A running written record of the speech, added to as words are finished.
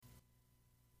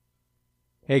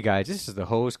Hey guys, this is the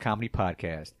HoZ Comedy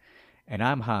Podcast, and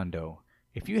I'm Hondo.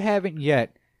 If you haven't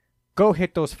yet, go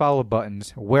hit those follow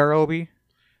buttons. Where, Obi?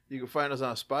 You can find us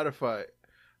on Spotify,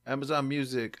 Amazon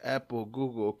Music, Apple,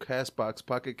 Google, Castbox,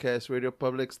 Pocket Cast, Radio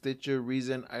Public, Stitcher,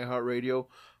 Reason, iHeartRadio,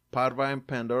 Podvine,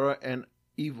 Pandora, and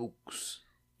eVoox.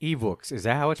 eVoox, is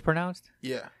that how it's pronounced?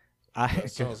 Yeah. That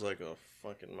sounds like a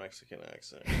fucking Mexican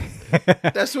accent.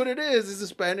 That's what it is. It's a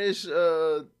Spanish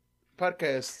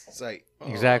podcast site.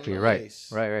 Exactly,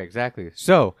 nice. right, exactly.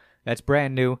 So, that's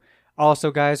brand new. Also,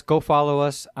 guys, go follow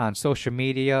us on social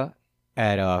media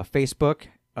at Facebook,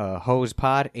 HoZ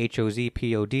Pod,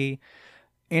 HoZPod,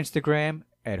 Instagram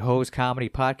at HoZ Comedy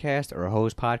Podcast or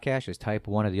HoZ Podcast. Just type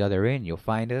one or the other in, you'll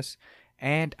find us.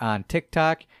 And on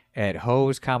TikTok at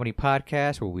HoZ Comedy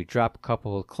Podcast, where we drop a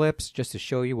couple of clips just to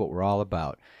show you what we're all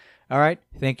about. All right,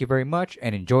 thank you very much,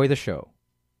 and enjoy the show.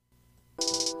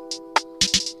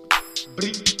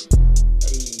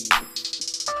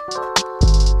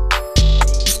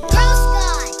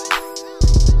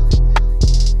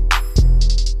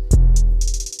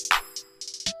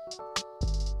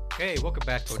 Hey, welcome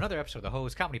back to another episode of the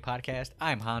HoZ Comedy Podcast.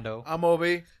 I'm Hondo. I'm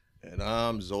Obi. And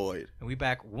I'm Zoid. And we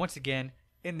back once again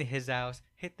in his house.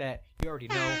 Hit that. You already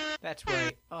know. That's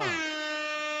right.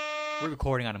 We're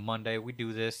recording on a Monday. We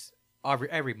do this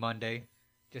every Monday.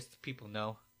 Just so people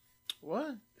know.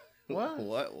 What?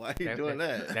 What? Why are you doing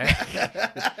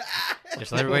that?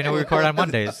 Just let everybody know we record on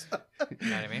Mondays. You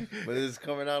know what I mean? But it's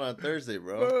coming out on Thursday,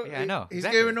 bro. Yeah, I know. He's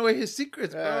Exactly. giving away his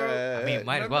secrets, bro. I mean,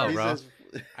 might as well, bro.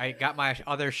 I got my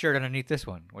other shirt underneath this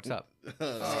one. What's up?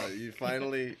 You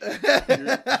finally,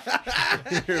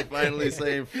 you're finally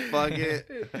saying fuck it.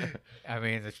 I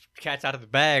mean, the cat's out of the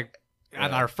bag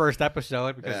on our first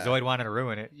episode because Zoid wanted to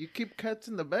ruin it. You keep cats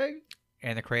in the bag?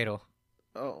 And the cradle.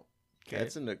 Oh.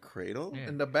 Cats in the cradle? Yeah.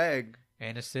 In the bag.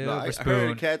 And a No, silver I spoon.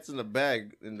 heard cats in the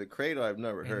bag. In the cradle, I've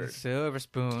never And heard. a silver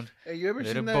spoon. Hey, you ever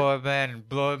Little seen that? boy man and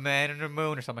blow man in the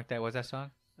moon or something like that. What's that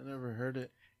song? I never heard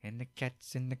it. And the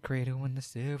cat's in the cradle and the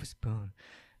silver spoon.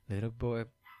 Little boy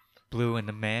blue and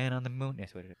the man on the moon.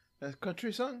 That's what it is. That's a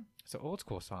country song? It's an old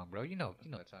school song, bro. You know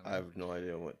that song. I have no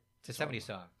idea what. It's a 70s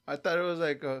song. I thought it was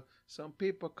like some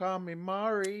people call me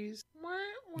Maurice.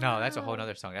 No, that's a whole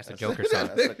other song. That's a Joker song.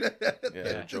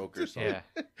 Yeah, Joker song. Yeah.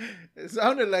 It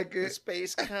sounded like The a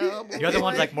Space Cowboy. The other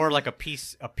one's like more like a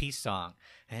peace song.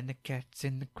 And the cat's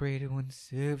in the cradle and the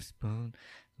silver spoon.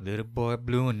 Little boy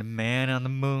blue and the man on the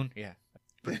moon. Yeah.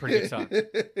 Pretty good song.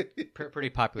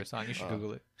 Pretty popular song. You should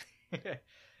Google it.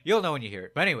 You'll know when you hear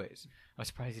it. But anyways, I'm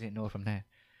surprised you didn't know it from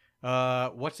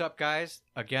that. What's up, guys?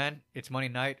 Again, it's Monday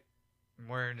night. I'm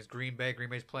wearing this Green Bay.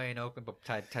 Green Bay's playing Oakland. But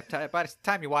by the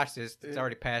time you watch this, it's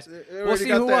already passed. We'll see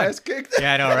who won.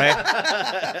 Yeah, I know,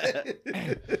 right?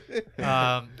 They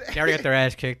already got their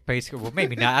ass kicked, basically. Well,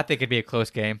 maybe not. I think it'd be a close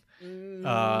game.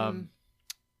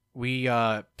 We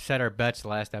set our bets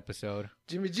last episode.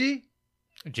 Jimmy G?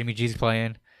 Jimmy G's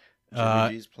playing. Jimmy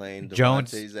G's playing.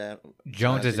 Jones is out.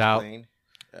 Playing.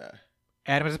 Yeah.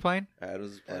 Adams is playing.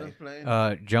 Adams is playing.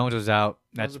 Jones is out.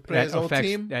 Jones will play his whole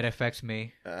team? That affects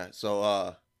me. So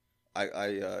I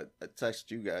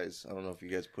text you guys. I don't know if you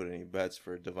guys put any bets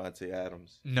for Devontae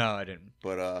Adams. No, I didn't.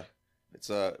 But it's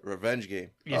a revenge game.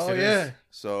 Yes, it is.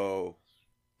 So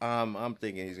I'm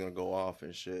thinking he's gonna go off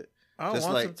and shit. I don't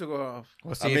want him to go off.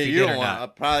 We'll see I if mean, he you did don't or want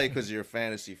not. probably because you're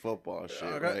fantasy football and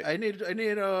shit, right? I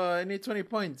need 20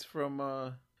 points from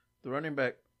the running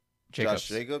back. Jacobs. Josh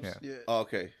Jacobs. Yeah. Yeah. Oh,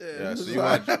 okay. Yeah. Yeah.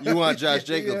 So you want Josh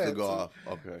Jacobs to go off?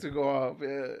 Okay. To go off,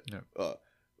 yeah.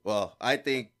 Well, I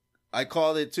think I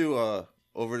called it too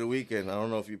over the weekend. I don't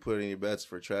know if you put any bets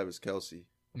for Travis Kelce.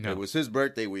 No. It was his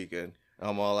birthday weekend.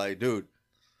 I'm all like, dude,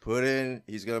 put in.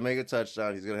 He's gonna make a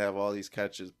touchdown. He's gonna have all these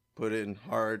catches. Put in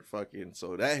hard, fucking.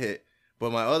 So that hit.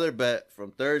 But my other bet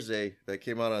from Thursday that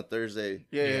came out on Thursday,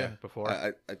 Yeah. Before.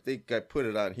 I think I put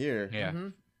it on here. Yeah. Mm-hmm.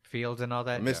 Fields and all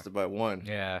that. I missed it by one.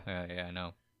 Yeah, I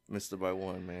know. Missed it by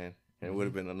one, man. And it would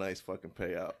have been a nice fucking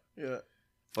payout. Yeah.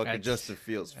 Fucking That's- Justin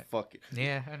Fields. Fuck it.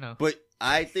 Yeah, I know. But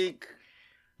I think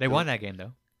They won that game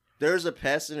though. there's a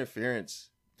pass interference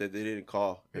that they didn't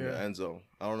call in the Yeah. end zone.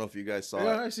 I don't know if you guys saw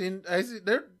Yeah, it. I seen.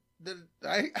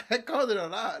 I called it a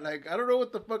lot. Like, I don't know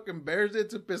what the fucking Bears did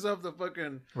to piss off the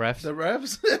fucking Refs. the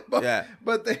refs. but, Yeah.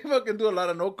 but they fucking do a lot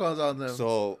of no calls on them.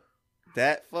 So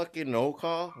that fucking no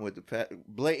call with the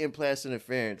blatant pass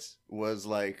interference was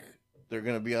like they're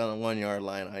gonna be on the 1 yard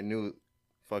line. I knew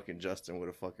fucking Justin would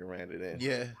have fucking ran it in.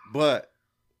 yeah. But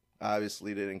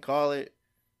obviously they didn't call it.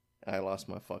 I lost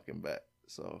my fucking bet.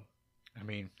 So I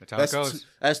mean, that's how it goes.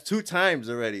 That's 2 times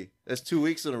already. That's 2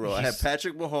 weeks in a row. I had Yes.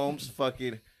 Patrick Mahomes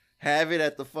fucking have it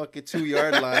at the fucking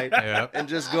 2-yard line, Yep. and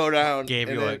just go down. Gave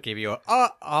you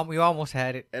a. We almost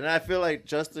had it. And I feel like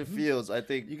Justin Fields. I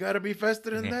think You gotta be faster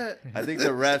than Yeah. that. I think the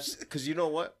refs, because you know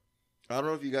what? I don't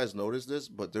know if you guys noticed this,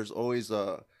 but there's always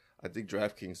I think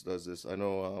DraftKings does this. I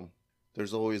know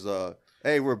there's always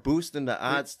hey, we're boosting the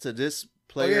odds to this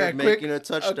player making a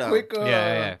touchdown. quick,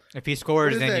 Yeah. If he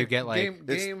scores, then you get like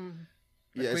game.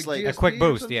 Yeah, it's quick like a GSP quick or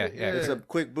boost. something? Yeah. it's a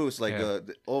quick boost, like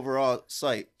the overall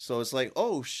site. So it's like,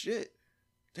 oh shit,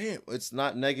 damn, it's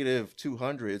not negative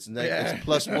 200, it's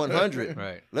plus 100.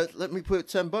 Right. Let me put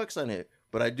 $10 on it.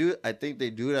 But I think they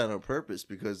do that on purpose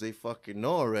because they fucking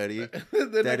know already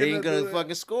that they ain't gonna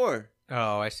fucking score.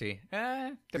 Oh, I see.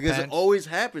 Because it always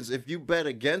happens. If you bet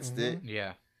against it,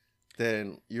 Yeah.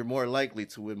 then you're more likely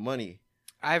to win money.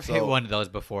 I've hit one of those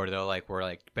before though, like where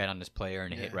like bet on this player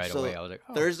and it hit right So, away. I was like,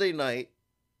 oh. Thursday night,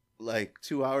 like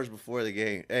 2 hours before the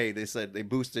game, hey, they said they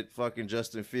boosted fucking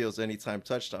Justin Fields anytime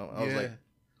touchdown. I was like,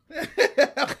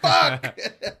 fuck.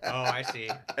 Oh, I see.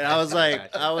 and I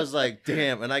was like,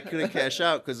 damn, and I couldn't cash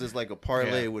out because it's like a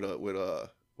parlay with a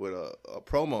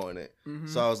promo in it. Mm-hmm.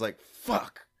 So I was like,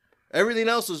 fuck. Everything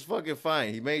else was fucking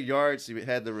fine. He made yards. He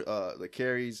had the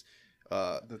carries.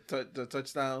 The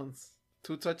touchdowns.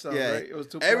 2 touchdowns, Yeah, right? It was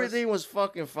 2 everything was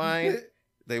fucking fine.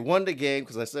 They won the game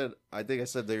because I think I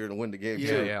said they were gonna win the game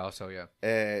too. Yeah. Also, yeah.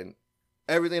 And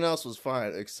everything else was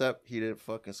fine except he didn't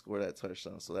fucking score that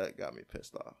touchdown. So that got me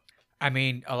pissed off. I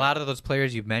mean, a lot of those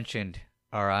players you mentioned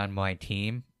are on my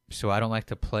team, so I don't like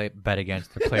to bet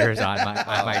against the players on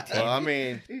my team. Well, I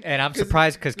mean, And I'm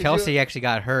surprised because Kelsey actually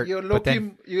got hurt. You're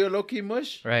a low-key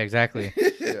mush? Right, exactly.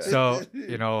 yeah. So,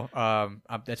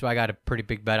 that's why I got a pretty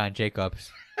big bet on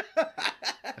Jacobs.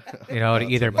 To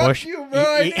either Fuck mush. you, bro.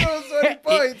 I knew it was 20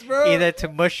 points, bro. Either to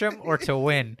mush him or to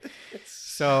win.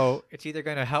 So it's either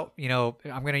going to help,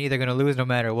 I'm either going to lose no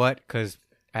matter what because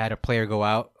I had a player go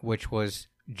out, which was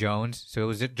Jones. So it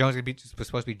was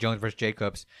supposed to be Jones versus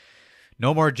Jacobs.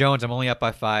 No more Jones. I'm only up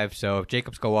by 5. So if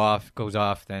Jacobs goes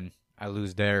off, then I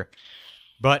lose there.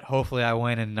 But hopefully I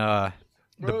win in the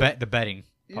betting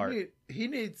part. He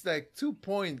needs like 2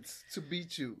 points to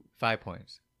beat you. 5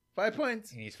 points. 5 points?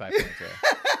 He needs 5 points.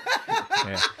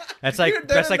 Yeah. That's like You're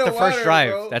dead in the the first water, drive.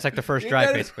 bro. That's like the first You're drive,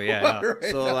 dead in basically. the Yeah. water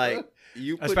right so now. like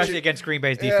you put Especially against Green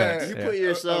Bay's defense. You Yeah. put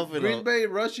yourself in Green Bay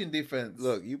rushing defense.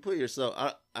 Look, you put yourself.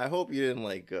 I hope you didn't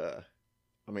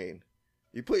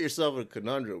you put yourself in a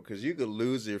conundrum because you could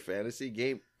lose your fantasy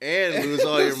game and lose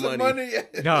all your Some money.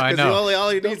 No, I know.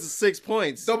 All you need is 6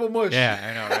 points. Double mush. Yeah,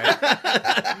 I know,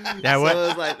 right? So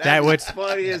it's like, that would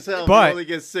funny as hell. but- You only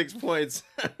get 6 points.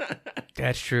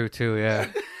 That's true too.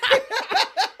 Yeah.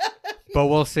 But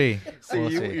we'll see. See,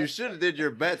 you should have did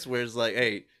your bets where it's like,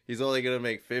 hey, he's only gonna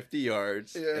make 50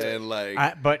 yards, and like.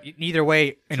 But either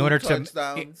way, in 2 order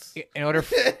touchdowns. to, in order,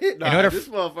 This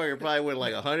motherfucker probably went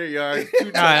like 100 yards.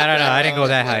 no, I didn't go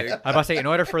that high. I was about to say, in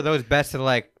order for those bets to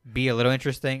like be a little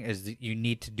interesting, you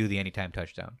need to do the anytime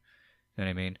touchdown. You know what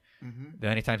I mean? Mm-hmm. The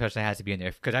anytime touchdown has to be in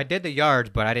there because I did the yards,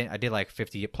 but I did like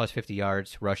 50 plus 50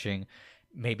 yards rushing,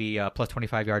 maybe plus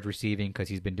 25 yards receiving because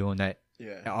he's been doing that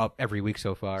every week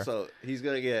so far. So he's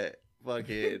gonna get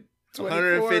fucking 24,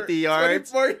 150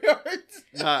 yards. 24 yards.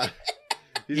 Nah.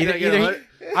 He's Either- gonna get either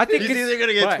I think he's it's- either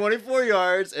gonna get but- 24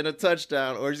 yards and a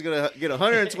touchdown, or he's gonna get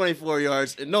 124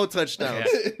 yards and no touchdowns.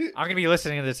 Yeah. I'm gonna be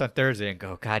listening to this on Thursday and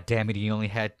go, God damn it, he only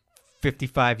had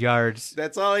 55 yards.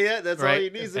 That's all he had. That's all he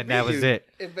needs to and be. that was it.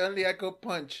 If only I could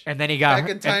punch. And then he got Back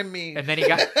in time me. and then he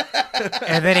got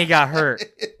and then he got hurt.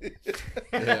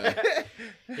 Yeah.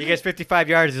 He gets 55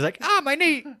 yards. He's like, my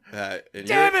knee.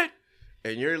 Damn it.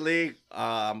 In your league,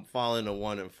 I'm falling to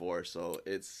 1-4, so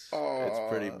it's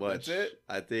pretty much. That's it?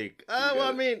 I think.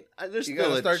 There's You still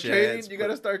gotta a start chance. trading. You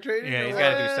gotta start trading. Yeah, he's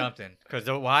got to do something because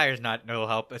the Wire's no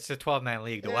help. It's a 12-man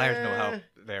league. The Wire's no help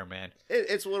there, man.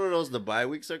 It's one of those. The bye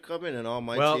weeks are coming, and all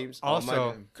my teams,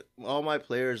 also all my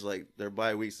players, like their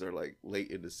bye weeks are like late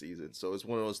in the season. So it's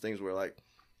one of those things where like,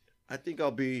 I think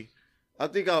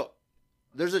I'll.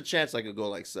 There's a chance I could go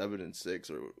like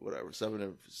 7-6 or whatever,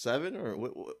 7-7 or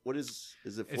what is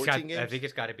it? 14 games? I think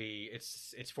it's got to be.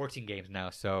 It's 14 games now,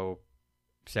 so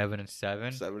 7-7.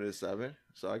 7-7.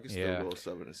 So I can still go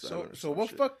 7-7. So what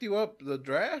fucked you up? The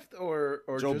draft or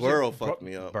Joe Burrow fucked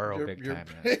me up. Burrow big time.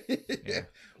 Yeah.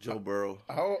 Joe Burrow.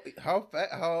 How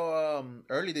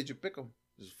early did you pick him?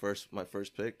 This is my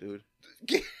first pick, dude.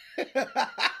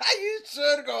 You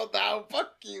should go down.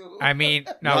 Fuck you. I mean,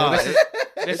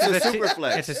 this is a super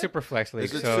flex. It's a super flex league,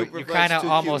 so you kind of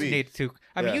almost need to.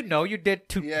 I mean, you did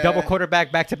 2 double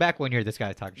quarterback back to back one year. This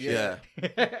guy talking shit.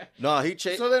 Yeah. No, he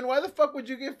changed. So then, why the fuck would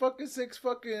you get fucking 6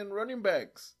 fucking running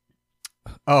backs?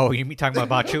 Oh, you mean talking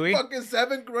about Chewy? Fucking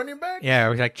 7 running back? Yeah, it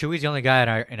was like Chewy's the only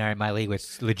guy in my league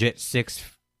with legit 6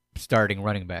 starting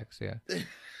running backs. Yeah.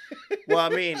 Well, I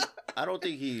mean, I don't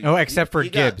think he. Oh, except for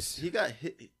Gibbs. He got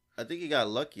hit. I think he got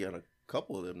lucky on a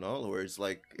couple of them, no? Where it's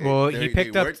like, well, he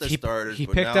picked up starters, he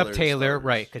but picked now up they're Taylor, starters.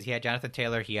 right? Because he had Jonathan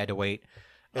Taylor. He had to wait.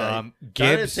 Yeah,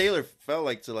 Gibbs Taylor fell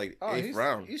like to like 8th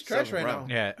round. He's trash right round.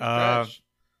 now. Yeah. Trash.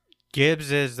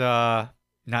 Gibbs is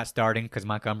not starting because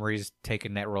Montgomery's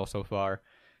taken that role so far,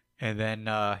 and then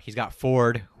he's got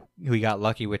Ford, who he got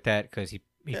lucky with that because he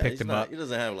picked him up. He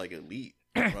doesn't have like elite.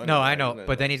 No, I know,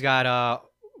 but then he's got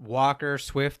Walker,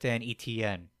 Swift, and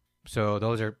ETN. So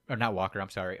those are or not Walker. I'm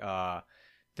sorry.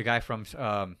 The guy from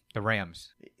the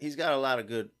Rams. He's got a lot of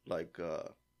good like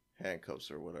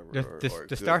handcuffs or whatever.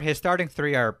 His starting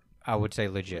 3 are, I would say,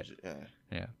 legit.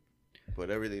 Yeah. But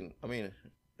everything, I mean,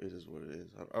 it is what it is.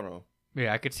 I don't know.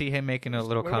 Yeah, I could see him making a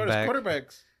little what comeback. About his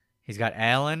quarterbacks? He's got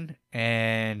Allen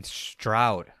and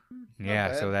Stroud.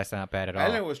 Yeah, so that's not bad at all.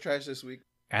 Allen was trash this week.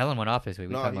 Allen went off this week.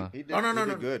 No, he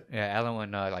did good. Yeah, Allen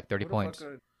went like 30 points.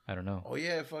 I don't know. Oh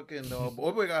yeah, fucking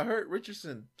boy got hurt.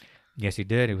 Richardson. Yes, he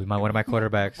did. He was one of my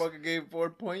quarterbacks. Fucking gave 4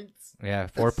 points. Yeah,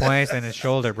 4 points and his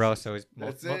shoulder, bro. So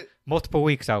it's it. Multiple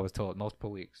weeks. I was told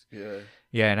multiple weeks. Yeah.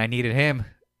 Yeah, and I needed him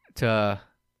to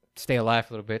stay alive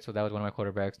for a little bit. So that was one of my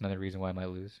quarterbacks. Another reason why I might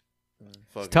lose.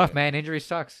 It's tough, man. Injury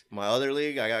sucks. My other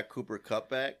league, I got Cooper Kupp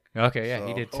back. Okay, yeah,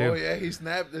 he did too. Oh yeah, he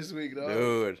snapped this week, dog.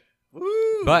 Dude.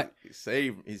 Woo! But he's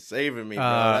saving me, bro.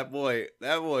 That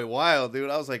boy, wild, dude.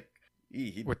 I was like,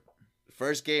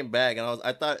 first game back, and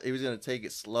I thought he was gonna take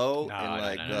it slow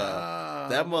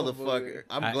that motherfucker.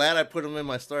 I'm glad I put him in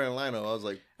my starting lineup. I was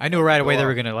like, I knew right away they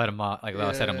were gonna let him off,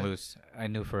 set him loose. I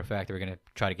knew for a fact they were gonna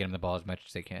try to get him the ball as much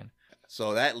as they can.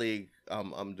 So that league,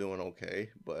 I'm doing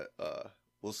okay, but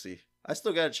we'll see. I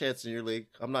still got a chance in your league.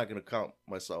 I'm not gonna count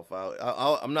myself out.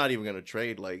 I'm not even gonna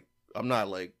trade. Like I'm not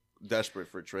like desperate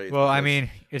for trades. Well, I mean,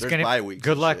 it's gonna bye weeks.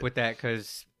 Good luck with that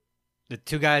because the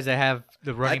 2 guys that have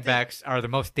the running backs are the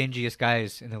most stingiest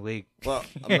guys in the league. Well,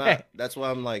 I'm not. That's why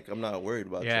I'm not worried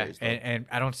about trades. Yeah, and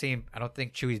I don't think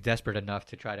Chewy's desperate enough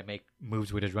to try to make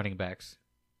moves with his running backs.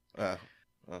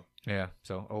 Yeah.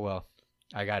 So well,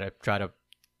 I gotta try to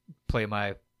play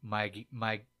my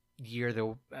year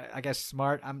though. I guess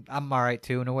smart. I'm all right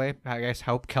too in a way. I guess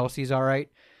hope Kelsey's all right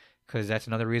because that's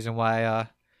another reason why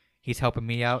he's helping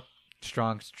me out.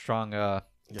 Strong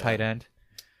tight end.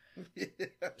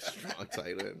 Strong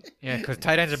tight end. Yeah, because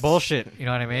tight ends are bullshit. You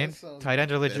know what I mean? Tight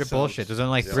ends are legit bullshit. There's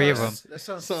only like 3 of them. That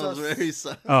sounds very.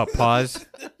 Oh, pause.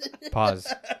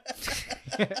 Pause.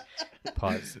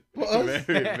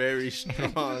 Very, very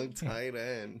strong tight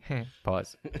end.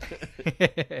 Pause.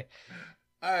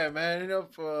 All right, man. You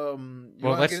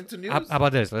want to get into news? How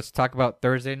about this? Let's talk about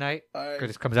Thursday night because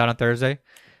this comes out on Thursday,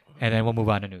 and then we'll move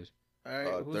on to news. All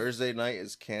right, Thursday night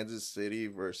is Kansas City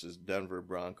versus Denver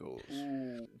Broncos.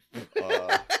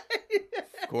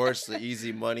 Of course, the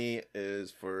easy money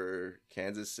is for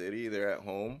Kansas City. They're at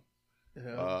home.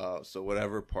 Yeah. So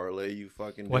whatever parlay you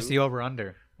fucking do. What's the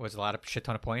over-under? Was a lot of shit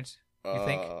ton of points, you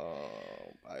think?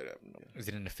 I don't know. Is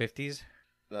it in the 50s?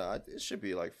 No, it should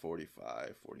be like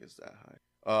 45. 40 is that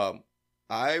high.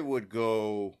 I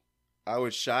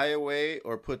would shy away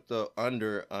or put the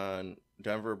under on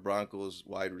Denver Broncos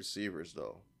wide receivers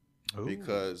though. Ooh.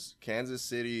 Because Kansas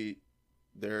City,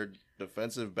 their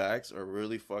defensive backs are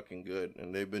really fucking good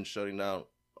and they've been shutting down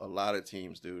a lot of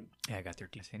teams, dude. Yeah, I got their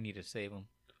teams. I need to save them.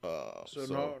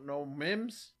 So no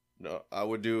Mims? No, I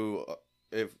would do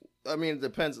it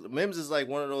depends. Mims is like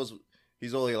one of those.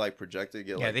 He's only like projected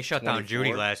to get they shut 24. down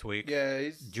Judy last week. Yeah,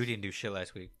 Judy didn't do shit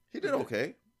last week. He did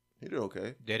okay.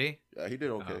 Did he? Yeah, he did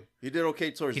okay. Oh. He did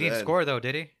okay towards the end. He didn't score though,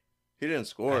 did he? He didn't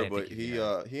score, but he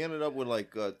ended up with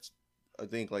like I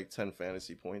think like 10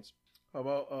 fantasy points. How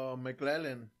about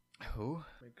McLaren? Who?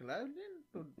 McLaren?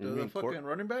 The fucking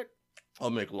running back?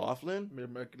 Oh, McLaughlin?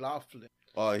 McLaughlin.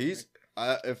 Oh, he's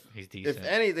decent. If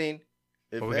anything,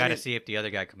 but we got to see if the other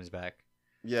guy comes back.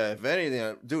 Yeah, if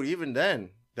anything, dude. Even then,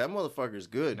 that motherfucker's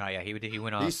good. No, yeah, he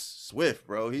went off. He's swift,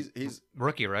 bro. He's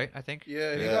rookie, right? I think.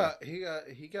 Yeah,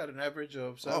 he got an average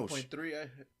of 7.3.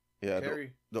 Yeah,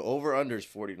 the over under is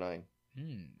 49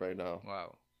 right now.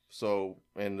 Wow. So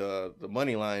and the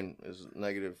money line is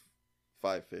negative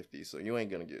 550. So you ain't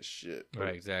gonna get shit.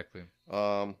 Right, exactly.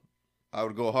 I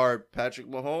would go hard Patrick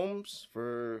Mahomes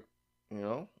for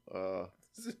a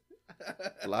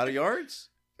lot of yards.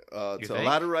 To a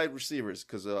lot of wide receivers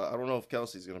because I don't know if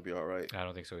Kelsey's gonna be all right. I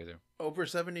don't think so either. Over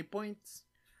 70 points.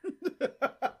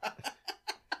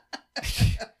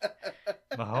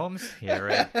 Mahomes? Yeah,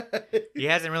 right. He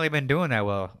hasn't really been doing that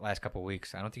well last couple of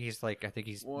weeks. I don't think he's like. I think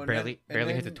he's Well, barely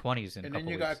hit the then- 20s in a And couple then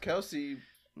you weeks. got Kelsey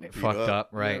Fucked up,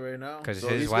 right? right now. Because So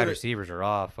his he's wide gonna- receivers are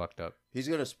all fucked up. He's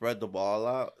gonna spread the ball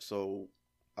out, so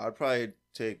I'd probably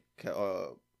take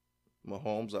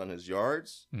Mahomes on his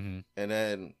yards, Hmm. and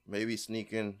then maybe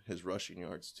sneak in his rushing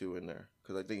yards too in there,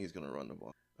 because I think he's gonna run the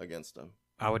ball against them.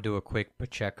 I would do a quick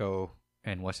Pacheco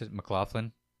and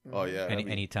McLaughlin Oh yeah,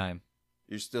 anytime.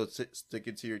 You're still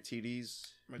sticking to your TDs.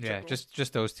 Yeah,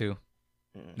 just those two.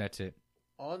 Yeah. That's it.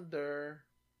 Under.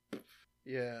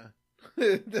 Yeah.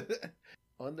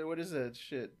 Under, what is that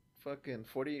shit? Fucking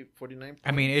 40, 49 points.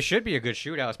 I mean, it should be a good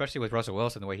shootout, especially with Russell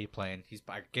Wilson the way he's playing.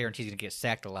 I guarantee he's gonna get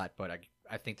sacked a lot, but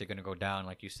I think they're gonna go down,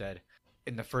 like you said,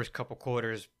 in the first couple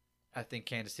quarters. I think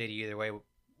Kansas City, either way,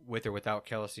 with or without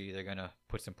Kelsey, they're gonna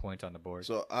put some points on the board.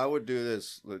 So I would do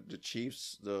this: the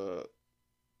Chiefs, the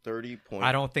 30 point.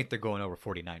 I don't think they're going over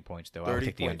 49 points though. I would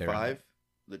take the under. on 30.5. that.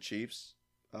 The Chiefs,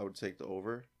 I would take the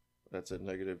over. That's at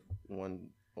 -102.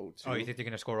 Oh, you think they're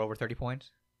gonna score over 30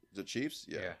 points? The Chiefs?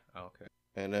 Yeah. Oh, okay.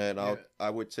 And then I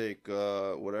would take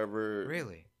whatever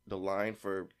Really? the line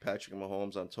for Patrick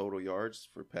Mahomes on total yards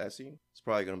for passing. It's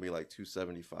probably going to be like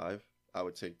 275. I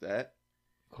would take that.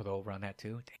 Go the over on that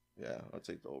too. Damn. Yeah, I'll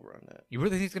take the over on that. You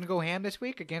really think he's gonna go ham this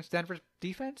week against Denver's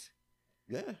defense,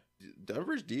 Yeah,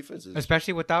 Denver's defense is.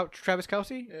 especially without Travis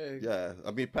Kelsey? Yeah,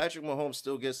 I mean Patrick Mahomes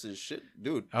still gets his shit,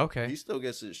 dude. Okay. He still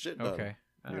gets his shit done. Okay.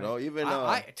 All You right. know, even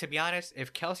to be honest,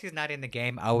 if Kelsey's not in the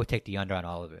game, I would take the under on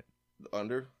all of it.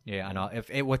 under. Yeah, I know. If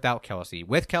it without Kelsey,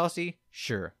 with Kelsey,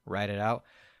 sure, write it out.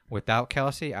 Without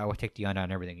Kelsey, I would take the under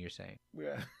on everything you're saying.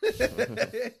 Yeah.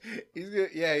 He's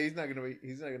good. Yeah, he's not gonna be.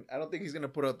 He's not gonna. I don't think he's gonna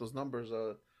put out those numbers.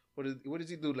 What does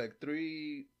he do? Like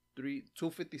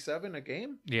 257 a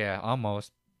game? Yeah,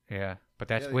 almost. Yeah, but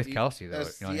that's Yeah, with Kelsey though.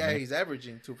 That's, You know what yeah, I mean? he's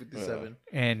averaging 257.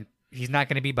 And he's not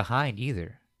going to be behind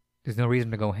either. There's no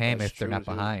reason to go ham That's if they're true, not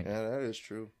too. behind. Yeah, that is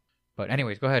true. But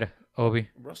anyways, go ahead, Obi.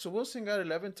 Russell Wilson got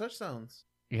 11 touchdowns,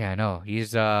 Yeah, I know.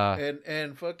 He's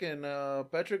and fucking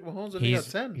Patrick Mahomes only got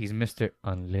 10. he's Mr.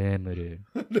 Unlimited.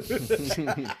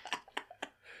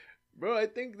 Bro, I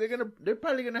think they're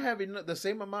probably gonna have the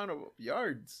same amount of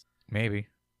yards. Maybe.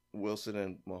 Wilson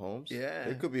and Mahomes. Yeah.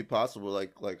 It could be possible.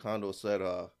 Like Hondo said,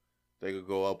 they could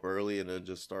go up early and then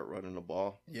just start running the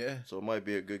ball. Yeah. So it might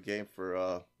be a good game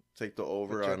for take the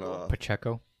over Pacheco. on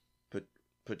Pacheco.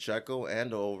 Pacheco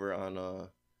and the over on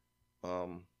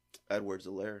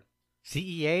Edwards-Helaire.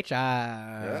 CEH.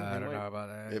 I he don't might. know about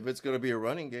that. If it's gonna be a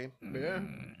running game. Yeah.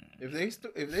 If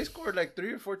they scored like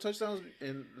 3 or 4 touchdowns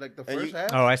in like the And first you-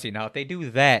 half. Oh, I see. Now, if they do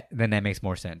that, then that makes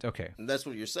more sense. Okay. And that's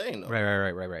what you're saying, though.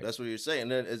 Right. That's what you're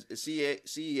saying. And then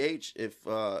CEH, if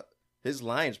his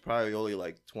line's probably only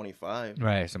like 25.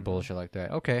 Right, some bullshit like that.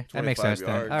 Okay, that makes 25 sense then.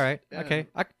 yards. All right. Yeah. Okay,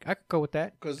 I could go with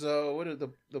that. Because what are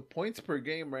the points per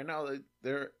game right now?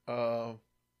 They're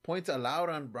points allowed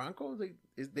on Broncos.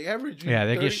 They average. Yeah,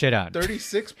 they get shit on.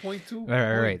 36.2.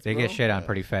 Right. They get bro. shit on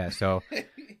pretty fast. So,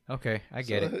 okay, I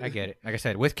get it. Like I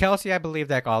said, with Kelsey, I believe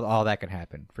that all that can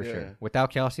happen for Yeah. sure.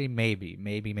 Without Kelsey, maybe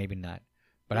not.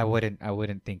 But I wouldn't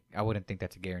think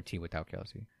that's a guarantee without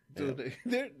Kelsey. Dude,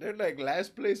 they're like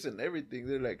last place in everything.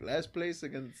 They're like last place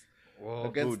against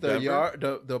Who, the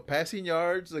Denver? the passing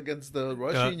yards, against the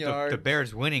rushing yards. The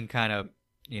Bears winning kind of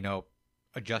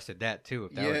adjusted that too.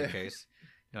 If that was Yeah. the case,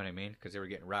 you know what I mean? Because they were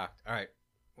getting rocked. All right,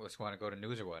 let's want to go to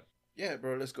news or what? Yeah,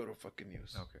 bro. Let's go to fucking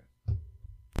news. Okay.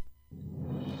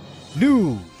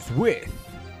 News with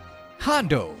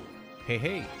Hondo.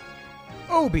 Hey.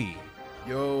 Obi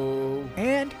Yo.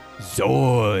 and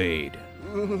Zoid.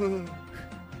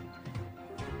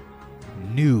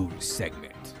 News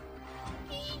segment.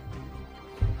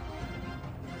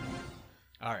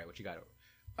 All right, what you got?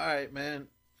 All right, man.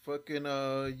 Fucking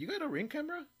you got a Ring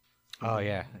camera? Oh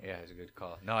yeah, it's a good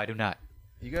call. No, I do not.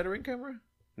 You got a Ring camera?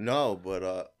 No,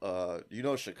 but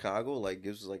Chicago like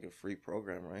gives us like a free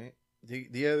program, right? They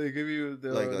give you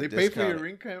Like a they pay for your discount.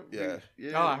 Ring cam. Yeah.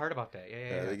 Oh, I heard about that.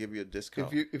 Yeah. They give you a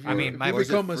discount. If I mean, you was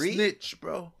it become a free? snitch,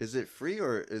 bro. Is it free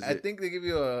or is I it think they give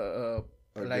you a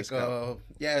discount?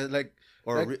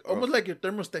 almost like your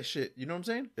thermostat shit. You know what I'm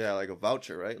saying? Yeah, like a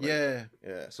voucher, right? Like, Yeah.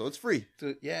 Yeah. So it's free.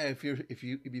 So, yeah, if you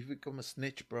become a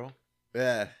snitch, bro.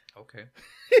 Yeah. Okay.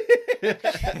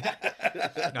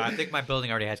 No, I think my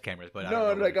building already has cameras, but I No,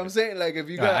 don't know like what I'm it is. saying, like if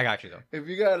you No, got I got you though. if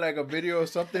you got like a video of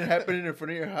something happening in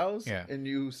front of your house, Yeah. and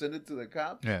you send it to the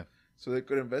cops, Yeah, so they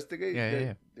could investigate.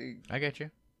 Yeah. They I get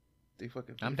you. they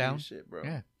fucking. I'm pay for your down. shit, bro.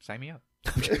 Yeah, sign me up.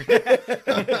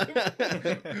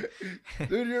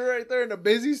 Dude, you're right there in a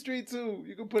busy street too.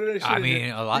 You can put it in. You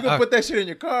can put that shit in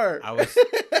your car. I was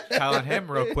telling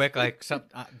him real quick, like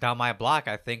down my block,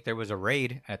 I think there was a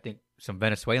raid. I think some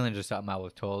Venezuelans or something. I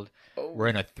was told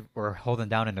we're holding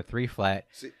down in a 3 flat.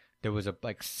 There was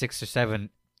like 6 or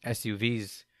 7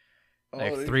 SUVs,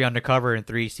 like 3 undercover and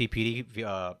 3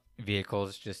 CPD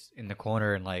vehicles just in the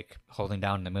corner and like holding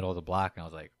down in the middle of the block. And I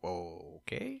was like, whoa,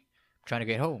 okay. Trying to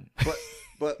get home.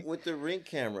 But with the Ring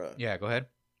camera, yeah, go ahead.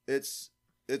 It's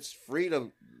free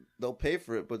to. They'll pay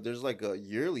for it, but there's like a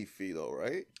yearly fee though,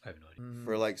 right? I have no idea.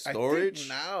 For like storage.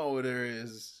 I think now there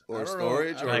is or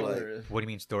storage, or like what do you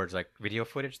mean storage? Like video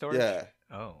footage storage? Yeah.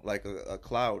 Oh, like a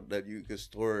cloud that you can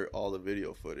store all the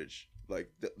video footage.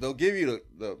 Like they'll give you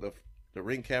the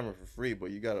Ring camera for free,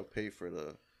 but you gotta pay for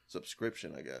the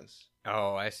subscription, I guess.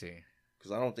 Oh, I see.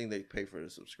 Because I don't think they pay for the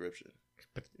subscription.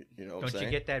 But you know, don't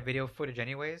you get that video footage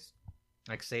anyways?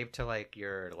 Like saved to like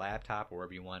your laptop or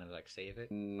wherever you want to like save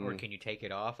it, or can you take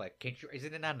it off? Like, can't you?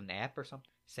 Isn't it not an app or something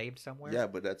saved somewhere? Yeah,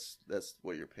 but that's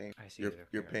what you're paying. I see.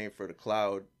 You're paying for the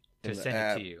cloud to send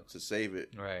it to you to save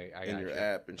it right in your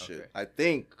app and shit. Okay. I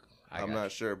think I'm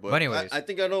not sure, but anyways, I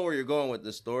think I know where you're going with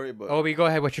this story. But Obi, go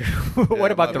ahead. What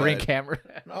what about the Ring camera?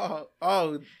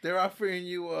 They're offering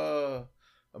you $1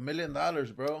 million,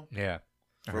 bro. Yeah.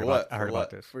 For what? I heard about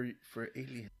this. For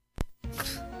aliens.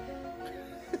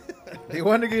 They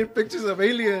want to get pictures of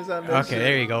aliens on this. Okay,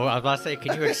 there you go. I was about to say,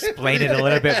 can you explain it a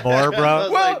little bit more, bro?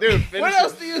 Well, dude, what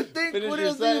else do you think?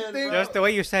 Just the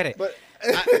way you said it. But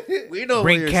we know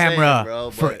Ring camera saying,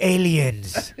 bro, for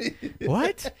aliens.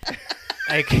 What?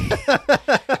 Like,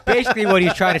 basically, what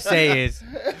he's trying to say is,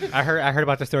 I heard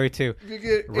about the story too.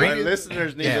 Our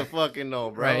listeners need to fucking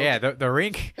know, bro. Right? Yeah, the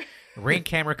Ring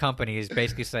camera company is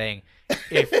basically saying,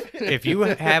 if you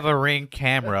have a Ring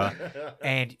camera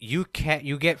and you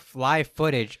get live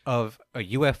footage of a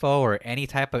UFO or any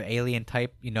type of alien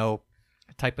type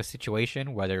of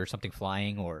situation, whether something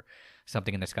flying or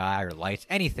something in the sky or lights,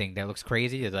 anything that looks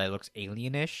crazy, that looks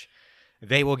alienish,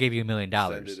 they will give you $1 million.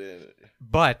 Send it in.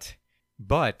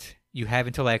 But you have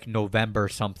until like November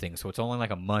something, so it's only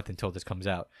like a month until this comes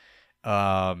out.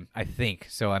 I think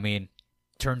so. I mean,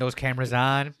 turn those cameras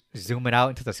on, zoom it out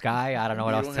into the sky. I don't know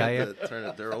what else to tell you. Turn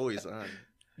it. They're always on.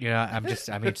 You know, I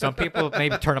mean, some people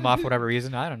maybe turn them off for whatever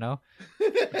reason. I don't know.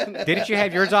 Didn't you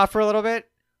have yours off for a little bit?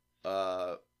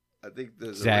 I think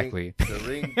the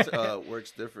ring works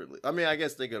differently. I mean, I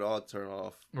guess they could all turn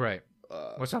off. Right.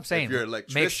 What's what I'm saying? If you're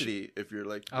electricity, if you're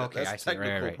like, okay, that's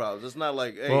technical problems. It's not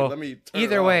like, hey, well, let me turn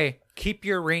either it way, keep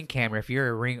your Ring camera, if you're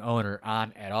a Ring owner,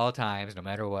 on at all times, no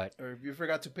matter what. Or if you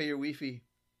forgot to pay your Wi-Fi.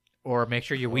 Or make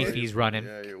sure your Wi-Fi's running.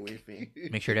 Yeah, your Wi-Fi.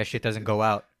 Make sure that shit doesn't go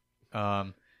out.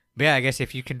 But yeah, I guess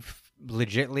if you can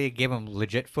legitly give them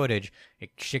legit footage,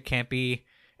 shit can't be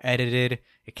edited.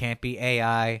 It can't be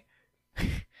AI.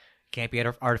 Can't be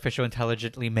artificial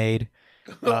intelligently made.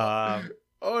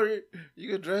 Or you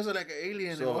could dress it like an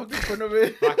alien and walk in front of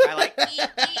it. I like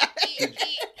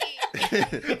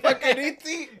fucking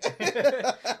E.T.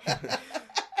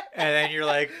 And then you're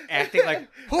like acting like,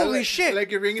 holy shit,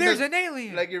 like you're ringing there's an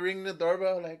alien. Like you're ringing the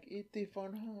doorbell, like E.T.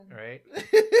 phone home. Right.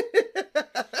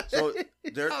 So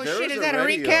shit, is that a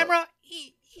Ring camera?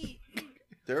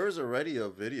 There was already a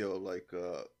video, like,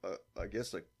 I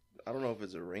guess, like, I don't know if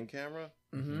it's a Ring camera,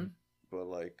 but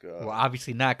like, well,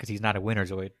 obviously not, because he's not a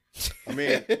Winnerzoid. I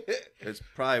mean, it's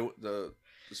probably the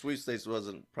sweepstakes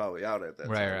wasn't probably out at that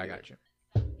time. Right, I got you.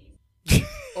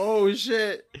 Oh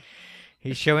shit!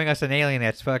 He's showing us an alien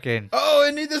that's fucking. Oh,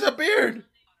 and he disappeared.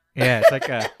 Yeah, it's like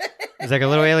a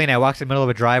little alien that walks in the middle of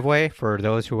a driveway. For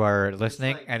those who are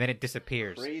listening, and then it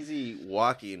disappears. Crazy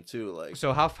walking too, like.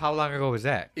 So how long ago was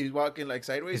that? He's walking like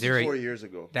sideways. 4 years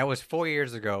ago. That was 4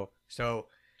 years ago. So.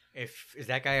 Is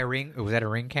that guy a Ring? Was that a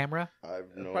Ring camera? I have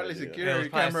no probably idea. Security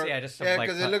camera. Yeah,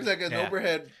 because it looks like an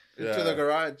overhead to the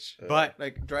garage. But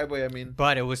like driveway, I mean.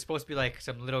 But it was supposed to be like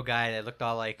some little guy that looked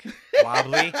all like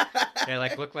wobbly. Yeah,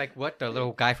 like looked like what? The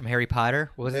little guy from Harry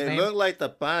Potter? What was his name? It looked like the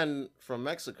pan from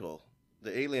Mexico,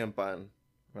 the alien pan.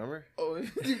 Remember? Oh,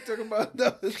 you talking about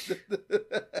the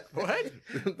what?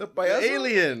 The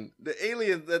payaso? The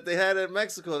alien that they had in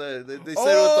Mexico. That they said with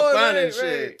the pan and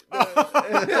shit.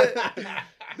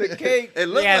 The cake. It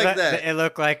looked like that. It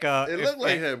looked like it looked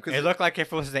like him. It looked like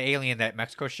if it was the alien that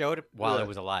Mexico showed while it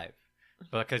was alive,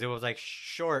 because it was like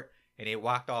short and it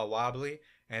walked all wobbly,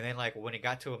 and then like when it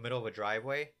got to the middle of a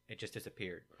driveway, it just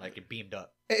disappeared. Like it beamed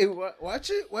up. Hey, watch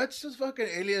it. Watch those fucking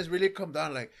aliens really come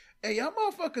down. Like, hey, y'all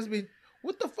motherfuckers be.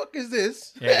 What the fuck is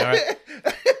this? Yeah, right.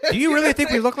 Do you really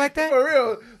think we look like that? For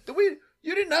real?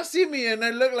 You did not see me and I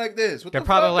look like this. They're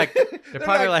probably like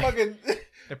fucking,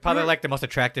 They're probably like the most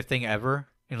attractive thing ever.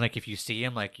 And like if you see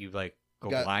him, like you like go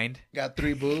blind. Got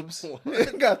 3 boobs.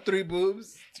 Got 3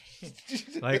 boobs.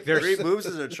 Like there's 3 boobs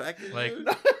is attractive. Like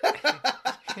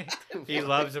he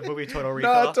loves the movie Total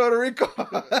Recall. No, Total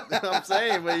Recall. I'm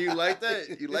saying, but you like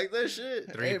that? You like that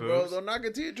shit? 3 hey, boobs. bro, don't knock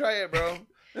it till you try it, bro.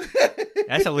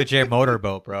 That's a legit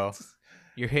motorboat, bro.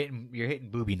 You're hitting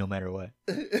booby no matter what.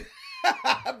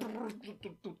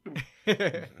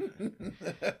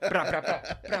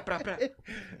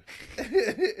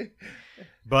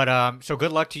 But so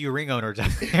good luck to you ring owners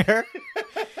out there.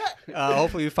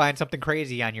 Hopefully you find something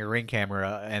crazy on your Ring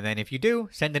camera, and then if you do,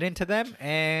 send it in to them,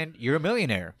 and you're a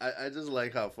millionaire. I just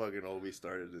like how fucking Obi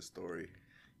started this story.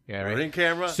 Yeah, right. Ring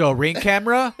camera. So Ring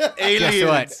camera, Aliens.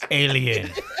 guess what? Alien.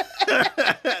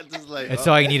 Just like, That's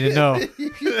all you need to know.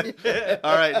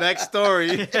 All right, next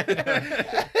story.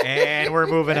 And we're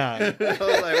moving on. I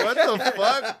was like, what the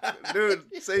fuck? Dude,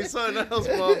 say something else,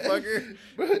 motherfucker.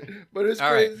 But it's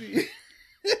All right. crazy.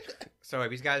 So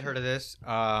have you guys heard of this?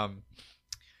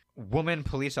 Woman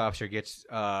police officer gets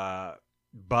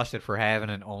busted for having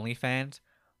an OnlyFans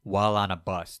while on a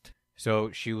bust.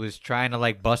 So she was trying to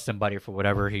like bust somebody for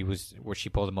whatever she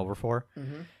pulled him over for.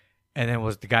 Mm-hmm. And then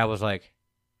the guy was like,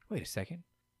 wait a second,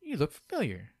 you look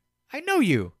familiar. I know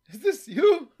you. Is this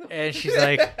you? And she's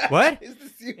like, what? Is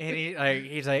this you? And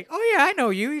he's like, oh yeah, I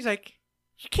know you. He's like,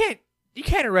 you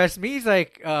can't arrest me. He's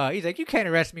like, you can't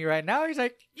arrest me right now. He's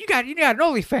like, you got an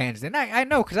OnlyFans, and I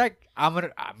know because I'm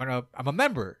a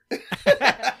member.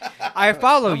 I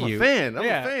follow you. I'm a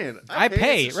fan. I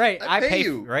pay right. I pay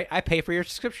you. Right. I pay for your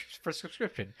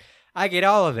subscription. I get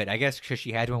all of it. I guess because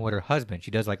she had one with her husband.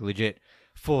 She does like legit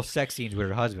full sex scenes with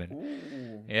her husband.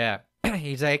 Ooh. Yeah.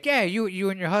 He's like, yeah, you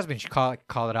and your husband. She called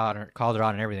it out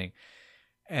and everything.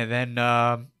 And then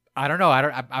I don't know.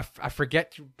 I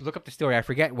forget to look up the story. I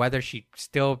forget whether she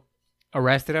still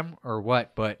arrested him or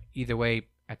what. But either way,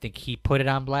 I think he put it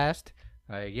on blast.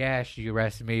 Yeah, she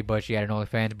arrested me, but she had an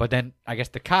OnlyFans. But then I guess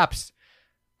the cops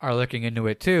are looking into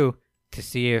it too to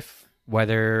see if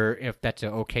that's an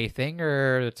okay thing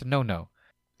or it's a no.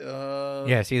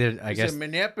 Yeah, it's either I guess in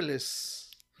Minneapolis.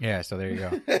 Yeah, so there you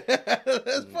go.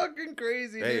 That's fucking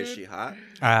crazy, Hey, dude. is she hot?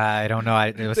 I don't know.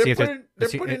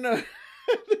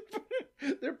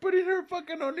 They're putting her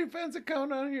fucking OnlyFans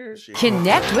account on here.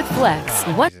 Connect with Flex.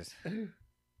 What?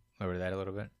 Lower that a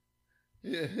little bit.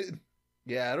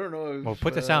 Yeah, I don't know. If, We'll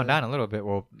put the sound down a little bit.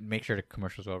 We'll make sure the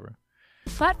commercial's over.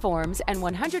 Platforms and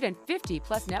 150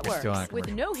 plus networks still on with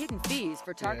commercial. no hidden fees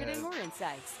for targeting or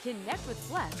insights.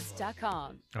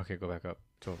 ConnectWithFlex.com. Okay, go back up.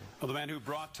 It's over. Well, the man who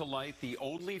brought to light the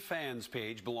OnlyFans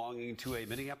page belonging to a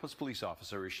Minneapolis police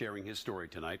officer is sharing his story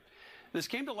tonight. This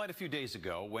came to light a few days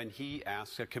ago when he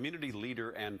asked a community leader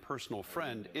and personal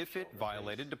friend if it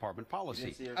violated department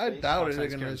policy. I doubt it. They're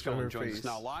Fox 9's going Karen to show her Stone joins us face.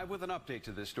 now live with an update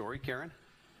to this story. Karen?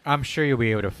 I'm sure you'll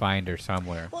be able to find her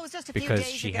somewhere Well, it was just a few because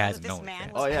days she ago has that no this man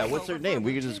OnlyFans. was Oh, yeah, pulled what's her over name? for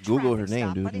We a could just routine Google her traffic name,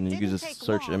 stop, dude, but it and you could didn't just take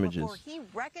search long images. before he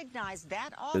recognized that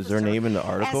Is her name in the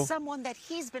article? as someone that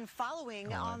he's been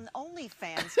following on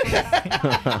OnlyFans for about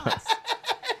 9 months.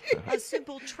 A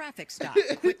simple traffic stop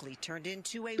quickly turned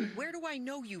into a "where do I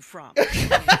know you from?"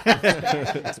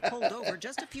 was pulled over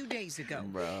just a few days ago.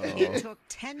 Bro. It took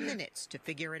 10 minutes to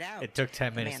figure it out. It took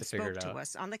 10 The minutes man to figure spoke it out. to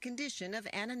us on the condition of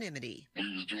anonymity. We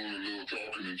was doing a little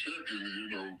talking and checking, and, you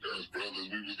know, as brothers,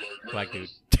 we was like, Black man, dude.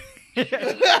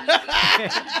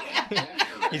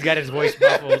 He's got his voice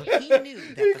muffled. He knew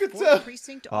that the fourth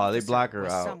precinct Oh, they officer block her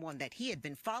was out. someone that he had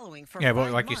been following for Yeah, but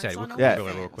 5 like you said, months we'll on Google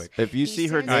it real OnlyFans. quick. If you He see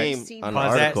her says name he's seen on the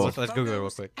Pause that. article, Let's Google it real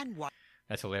photos quick. and wa-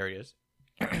 That's hilarious.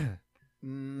 is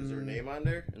her name on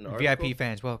there? In the VIP article?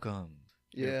 fans, welcome.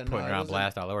 Yeah, Putting no, her it on doesn't-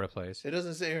 blast all over the place. It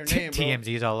doesn't say her name, bro.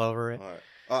 TMZ's all over it. All right.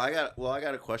 Oh, I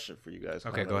got a question for you guys.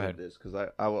 Okay, kinda go with ahead. This because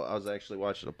I was actually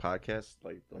watching a podcast,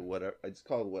 like the whatever it's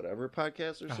called, whatever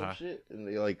podcast or some Uh-huh. shit, and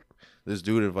they like this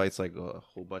dude invites like a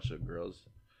whole bunch of girls.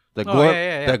 The Oh,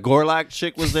 yeah. the Gorlock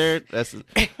chick was there. That's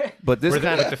but this With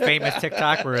kind the famous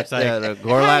TikTok where it's like, yeah, the hi,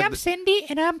 Gorlock. I'm Cindy,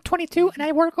 and I'm 22, and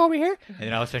I work over here. And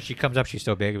then all of a sudden she comes up, she's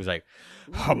so big, it was like,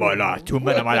 like fucking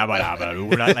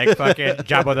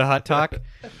Jabba the Hutt talk.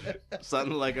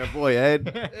 Something like our boy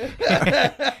Ed.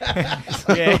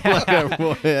 Yeah. Like our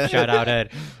boy Ed. Shout out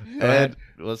Ed. Ed,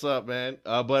 what's up, man?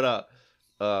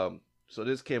 So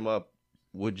this came up.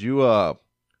 Would you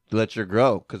let your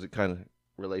girl, because it kind of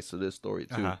relates to this story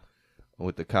too, Uh-huh.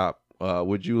 with the cop.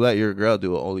 Would you let your girl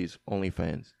do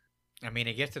OnlyFans? I mean,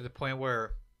 it gets to the point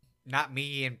where not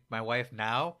me and my wife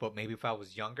now, but maybe if I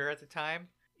was younger at the time,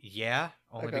 yeah,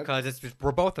 only Okay. because it's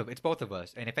both of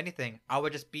us. And if anything, I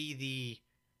would just be the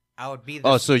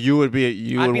Oh, so you would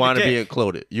I'd want be to the be dick.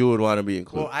 included. You would want to be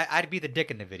included. Well, I'd be the dick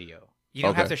in the video. You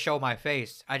don't have Okay. to show my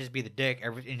face. I just be the dick,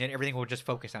 and then everything will just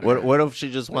focus on What her. What if she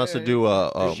just wants to do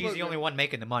You're She's the only one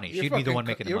making the money. She'd be the one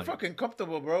making the money. You're fucking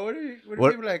comfortable, bro. What are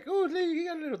What- people like? Oh, he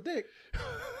got a little dick.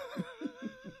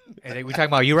 Hey, we talking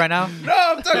about you right now? No,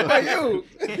 I'm talking about you.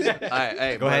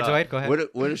 Hey, Go ahead, Zoid. Go ahead.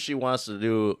 What if she wants to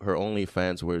do her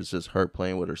OnlyFans where it's just her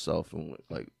playing with herself and with,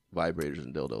 like vibrators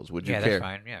and dildos? Would you Yeah, care? that's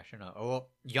fine. Yeah, sure. No. Oh, well,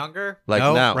 younger? Like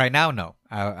no. now? Right now, no.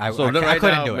 I So I right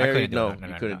couldn't now, do it. I married, couldn't do it. no,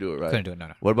 you couldn't do it, right? Couldn't do it.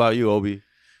 No. What about you, Obi?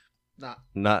 Nah,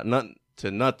 Nothing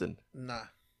to nothing nah.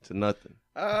 to nothing.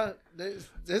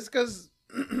 This because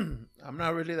I'm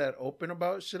not really that open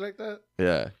about shit like that.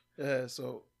 Yeah. Yeah,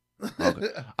 so. Okay.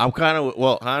 I'm kind of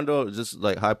Hondo, just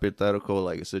like hypothetical,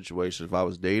 like a situation. If I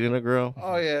was dating a girl,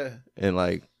 Oh yeah. and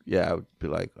like, yeah, I would be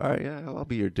like, all right, yeah, I'll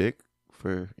be your dick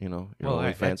for your Well, all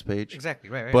right, OnlyFans page.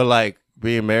 Exactly. Right. But like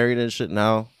being married and shit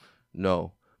now,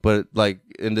 no. But like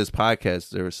in this podcast,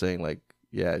 they were saying like,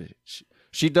 yeah,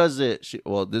 she does it.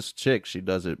 This chick, she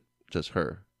does it just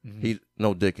her. Mhm. He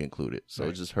no dick included, so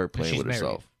Right. it's just her playing she's with married.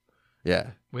 herself.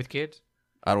 Yeah, With kids?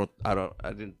 I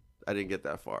didn't get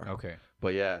that far. Okay.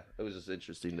 But yeah, it was just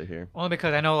interesting to hear. Only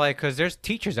because I know, like, because there's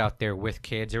teachers out there with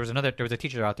kids. There was a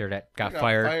teacher out there that got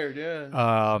fired.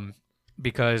 Yeah.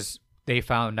 Because they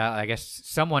found out, I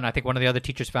think one of the other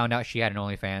teachers found out she had an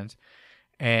OnlyFans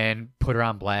and put her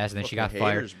on blast, and then she got Fucking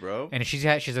haters, fired. bro. And she's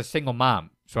a single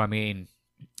mom, so I mean,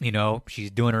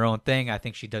 she's doing her own thing. I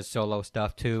think she does solo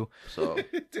stuff too. So,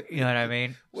 You know what I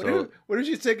mean? What if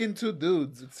she's taking two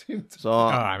dudes? It seems. so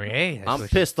I mean, hey, that's I'm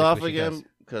what pissed that's off what she again does.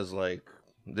 because like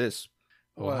this.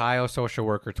 Ohio social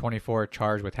worker, 24,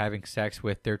 charged with having sex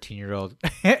with 13-year-old.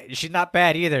 She's not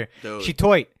bad either. Dude. She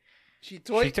toyed. Dude,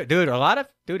 Dude, there's a lot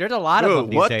of them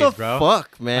these what days, the bro.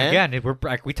 fuck, man? Again,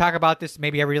 we talk about this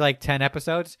maybe every like 10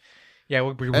 episodes. Yeah,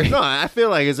 No, I feel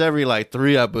like it's every like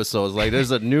 3 episodes. Like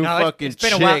there's a new No, fucking it's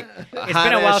been chick. a while. It's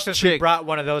been a while since we chick. brought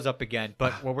one of those up again.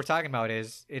 But what we're talking about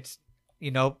is it's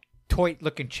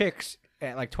toy-looking chicks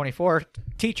at like 24,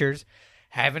 teachers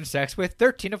having sex with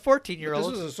 13 to 14-year-olds.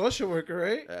 This was a social worker,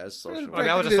 right? Yeah, it's social. Oh,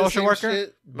 that was a Practically the social same worker,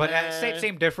 shit. but Man.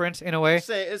 same difference in a way. It's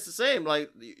the same. Like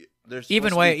there's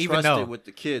Even though with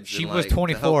the kids. she and, was like, to help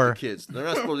 24. the kids. They're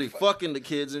not supposed to be fucking the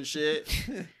kids and shit.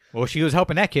 Well, she was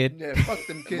helping that kid Yeah, fuck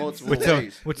them kids. Multiple with some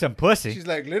ways. with some pussy. She's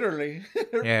like, literally.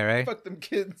 Yeah, right. Fuck them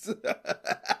kids.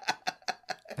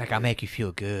 Like, I'll make you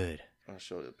feel good. I'll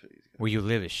show you, please. Where you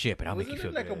live is shit, but I'll make you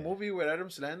Wasn't feel it like good. a movie with Adam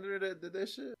Sandler that did that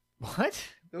shit? What?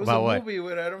 There was About a what? movie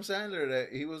with Adam Sandler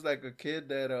that he was like a kid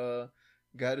that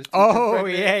got his. Oh,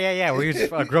 pregnant. yeah. Where he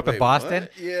was, grew up in Wait, Boston.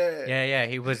 what? Yeah. Yeah.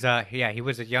 He was he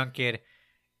was a young kid,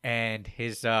 and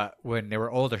his when they were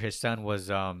older, his son was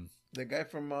The guy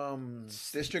from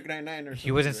District 99 or something.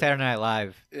 he was in Saturday Night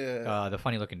Live. Yeah. The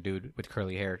funny looking dude with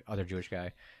curly hair, other Jewish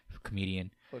guy,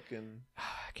 comedian. Fucking I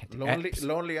can't think.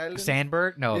 Lonely Island.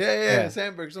 Sandberg? No. Yeah.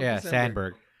 Sandberg. Something Yeah,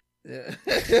 Sandberg. Yeah.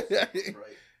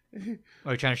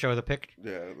 Are you trying to show the pic?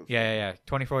 Yeah.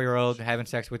 24-year-old having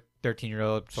sex with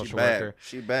 13-year-old social She bad. worker.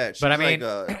 She bad. She's But I mean,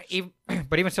 like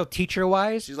even so, teacher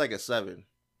wise, she's like a 7.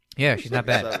 yeah, she's not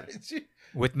bad. Seven.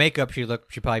 With makeup, she'd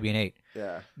probably be an 8.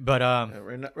 Yeah. But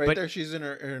right but- there, she's in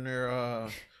her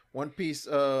one-piece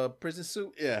prison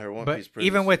suit. Yeah, her one but piece.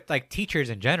 even with like teachers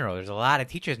in general, there's a lot of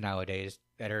teachers nowadays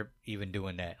that are even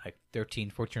doing that. Like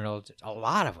 13, 14-year-olds, a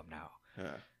lot of them now.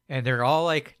 Yeah. And they're all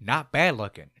like not bad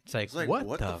looking. It's like,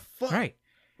 what the fuck? Right.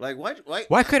 Like why?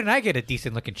 Why couldn't I get a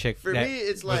decent looking chick For that me,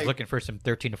 it's was like- looking for some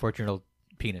 13 to 14-year-old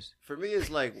penis? For me, it's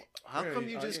like, how Really? come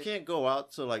you just can't go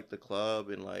out to like the club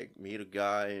and like meet a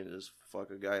guy and just fuck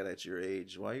a guy that's your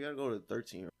age? Why you gotta go to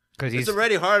 13? Because It's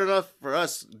already hard enough for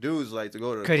us dudes like to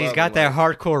go to the club. he's got and, that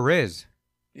like, hardcore Rizz.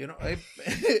 You know,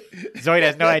 Zoe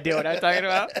has no idea what I'm talking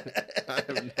about. I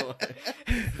have no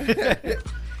idea.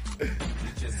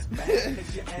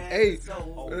 Hey,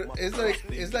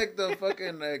 it's like the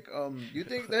fucking like you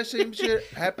think that same shit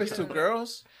happens to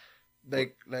girls?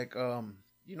 Like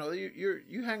you know,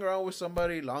 you hang around with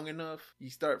somebody long enough, you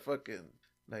start fucking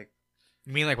like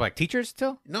You mean like teachers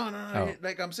still? no. Oh.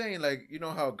 Like I'm saying, like you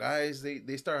know how guys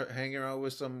they start hanging around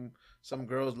with some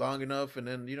girls long enough, and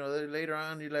then you know later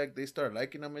on they start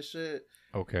liking them and shit.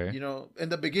 Okay. You know, in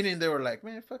the beginning they were like,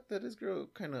 man, fuck that, this girl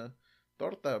kind of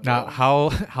torta. Bro. Now, how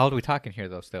old are we talking here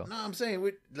though? Still No, I'm saying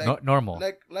with like no, normal,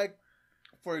 like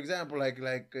for example, like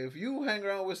if you hang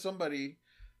around with somebody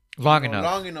long you know,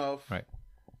 enough. long enough, Right.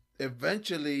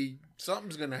 Eventually,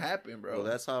 something's gonna happen, bro. Well,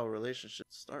 that's how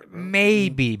relationships start, bro.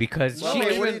 Maybe because Well, she, I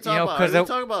mean, what are you talking about? Are because we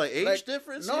talking about like age like-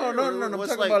 difference? no, here, no, or no, no, I'm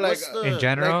what's talking about, what's like, the- in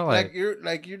general, like you're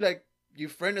your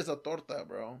friend is a torta,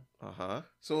 bro. Uh-huh.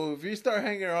 So if you start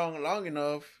hanging around long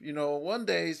enough, one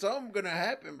day something's gonna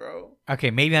happen, bro.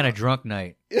 Okay, maybe on a drunk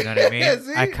night. You know what I mean?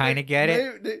 See? I kind of get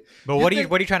it. But what are you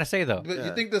trying to say though? But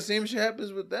you think the same shit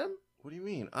happens with them? What do you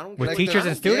mean? I don't With get teachers that.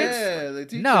 and students? Yeah, the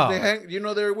teachers. No. They hang.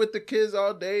 They're with the kids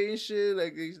all day and shit.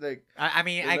 Like he's like. I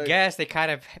mean, I guess they kind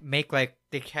of make like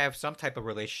they have some type of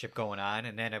relationship going on,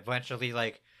 and then eventually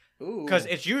like, because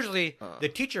it's usually the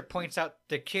teacher points out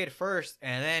the kid first,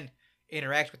 and then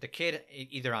interacts with the kid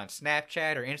either on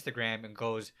Snapchat or Instagram and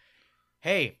goes,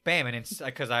 "Hey, bam!" And it's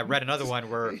because I read another one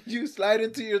where you slide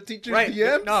into your teacher's right,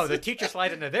 DMs. no, the teacher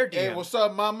slides into their DMs. Hey, what's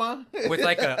up, mama? with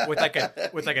like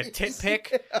a tit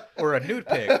pic or a nude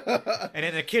pic, and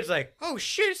then the kid's like, "Oh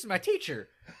shit, this is my teacher."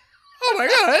 Oh my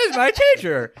god, this is my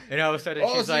teacher. And all of a sudden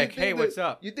she's so like, "Hey, what's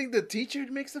up?" You think the teacher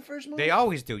makes the first move? They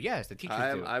always do. Yes, the teachers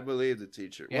do. I believe the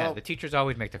teacher. Yeah, Well, the teachers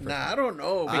always make the first. I don't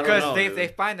know. I don't because know, they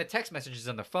dude. find the text messages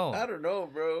on the phone. I don't know,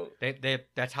 bro. They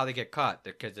that's how they get caught.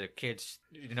 Because the kids,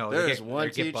 there's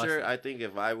one teacher. I think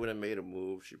if I would have made a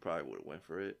move, she probably would have went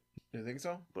for it. You think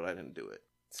so? But I didn't do it.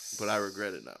 But I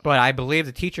regret it now. But I believe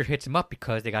the teacher hits him up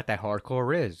because they got that hardcore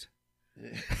Rizz.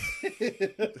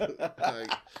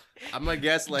 Like, I'm gonna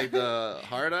guess like the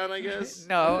hard on, I guess.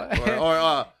 No,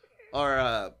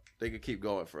 or they could keep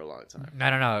going for a long time. no.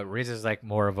 Rizz is like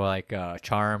more of a like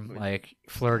charm, like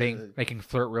flirting, making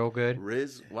flirt real good.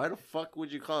 Rizz? Why the fuck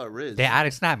would you call it Rizz?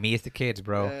 It's not me, it's the kids,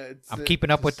 bro. It's I'm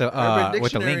keeping up with the Urban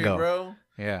Dictionary, lingo, bro.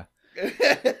 Yeah.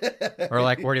 Or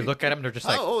like where you look at them, they're just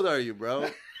like, How old are you, bro?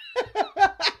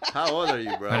 How old are you,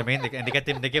 bro? you know what I mean? And they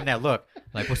give them that look,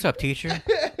 like, "What's up, teacher?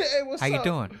 Hey, what's How up? you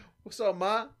doing?" What's up,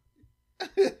 ma?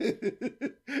 He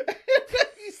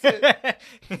said,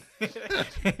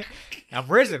 I'm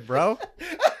risen, bro.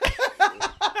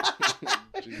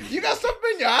 you got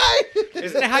something in your eye?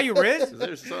 Isn't that how you riz? Is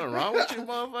there something wrong with you,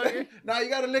 motherfucker? Nah, you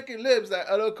gotta lick your lips like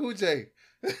LL Cool J.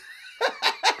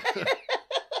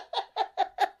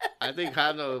 I think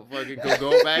Hondo fucking could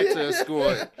go back to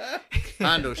school.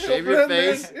 Hondo, shave your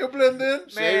face. You blend in.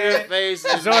 Shave your face.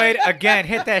 and Zoid, again,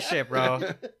 hit that shit, bro.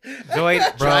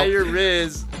 Zoid, bro. Try your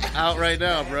Rizz out right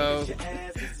now, bro.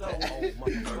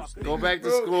 Go back to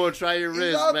school and try your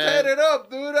He's all Rizz, man. tatted up,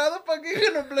 dude. How the fuck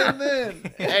you gonna blend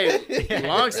in? Hey,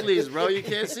 long sleeves, bro. You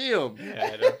can't see them.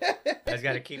 Yeah, I know. I just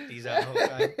gotta keep these out the whole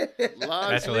time. Long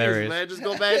That's sleeves, hilarious. man. Just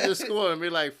go back to school and be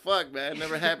like, fuck, man. It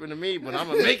never happened to me, but I'm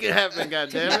gonna make it happen,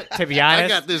 goddammit. To be I honest,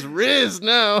 got this Rizz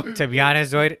now. to be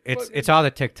honest, Zoid, it's all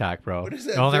the TikTok, bro. What is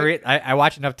that, The only Tik- I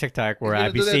watch enough TikTok where You're I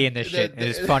gonna be do that- seeing this that- shit, and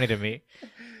it's that- funny to me.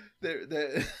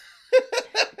 That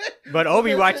But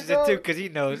Obi watches it too because he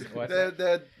knows.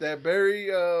 that Barry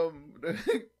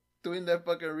doing that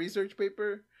fucking research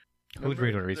paper. Who's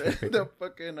reading a research paper? The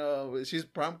fucking she's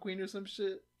prom queen or some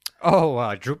shit.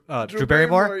 Oh, Drew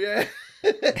Barrymore. Yeah.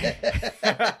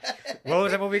 What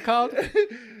was that movie called?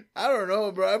 I don't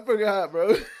know, bro. I forgot,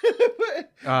 bro.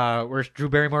 Where Drew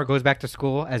Barrymore goes back to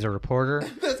school as a reporter,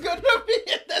 That's gonna be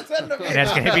it. That's gonna be. and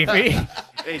that's gonna be me.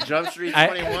 Hey, Jump Street I-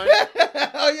 21.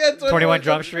 Oh yeah, 21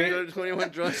 Jump Street.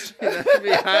 21 Jump Street. That's me,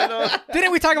 Hondo.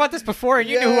 Didn't we talk about this before? And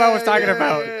you knew who I was talking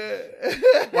about.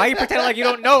 Why you pretending like you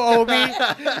don't know, Obi?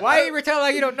 Why you pretending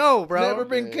like you don't know, bro? Never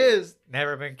been kissed.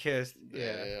 Never been kissed.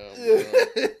 Yeah,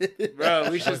 bro.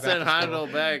 We should send Hondo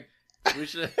back. We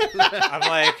should. I'm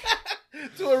like,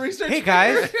 To a research. hey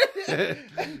guys.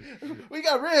 We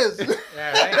got Rizz.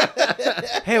 Yeah, right?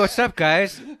 Hey, what's up,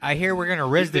 guys? I hear we're gonna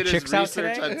Rizz the He did his chicks out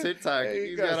research today. on TikTok. Hey, He's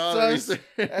you got all the sus. research.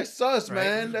 That's sus, Right.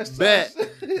 man. That's Bet. sus.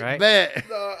 Right? Bet.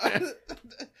 No,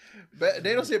 bet.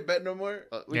 They don't say bet no more.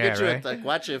 We Yeah, get you right? a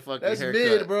watch fucking That's haircut.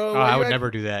 mid, bro. Oh, I would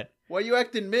never do that. Why you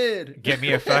acting mid? Get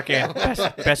me a fucking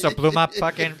Peso Pluma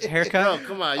fucking haircut. Bro,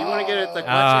 come on. You want to get it? Oh,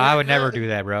 I would never do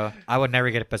that, bro. I would never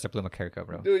get a Peso Pluma haircut,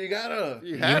 bro. Dude, you gotta.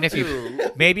 You have Even if to.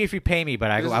 you, maybe if you pay me, but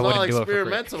I This is wouldn't all do it for free.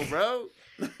 experimental, bro.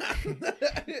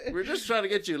 We're just trying to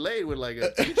get you laid with like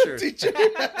a teacher. Teacher.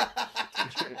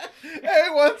 Hey,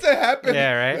 once it happened.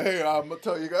 Yeah, right? Hey, I'm gonna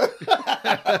tell you guys.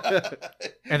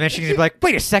 And then she's gonna be like,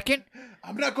 "Wait a second,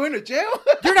 I'm not going to jail.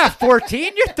 you're not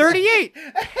 14, you're 38."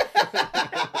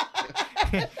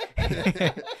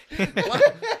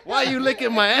 Why are you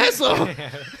licking my asshole?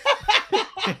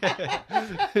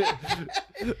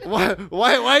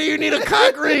 why do you need a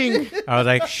cock ring? I was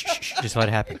like, shh, just let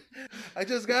it happen. I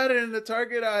just got it in the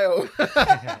Target aisle.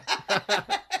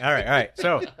 All right.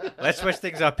 So let's switch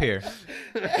things up here.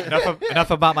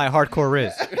 Enough about my hardcore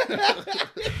Rizz.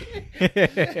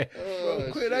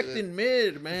 Bro, quit acting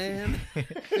mid, man. You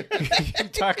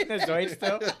talking to Zoid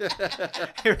still?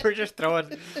 We're just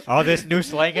throwing all this new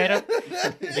slang at him.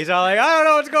 He's all like, I don't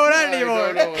know what's going on I don't know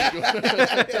anymore. what's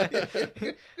going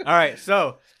on. All right,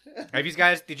 so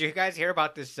Did you guys hear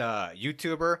about this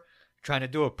YouTuber trying to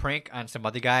do a prank on some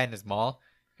other guy in his mall,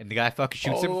 and the guy fucking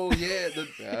shoots him? Oh yeah,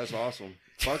 Yeah, that's awesome.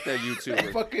 Fuck that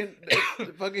YouTuber.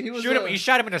 fucking, he was He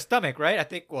shot him in the stomach, right? I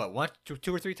think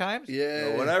two or three times. Yeah,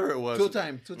 Or whatever it was. Two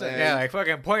times. Yeah, like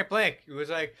fucking point blank. He was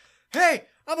like, "Hey,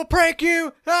 I'm gonna prank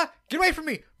you. Get away from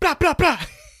me." Blah blah blah.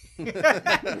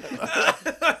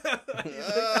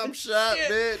 I'm shot,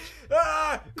 bitch.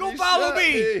 Go You follow shot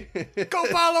me. Go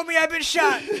follow me. I've been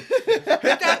shot. Hit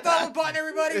that follow button,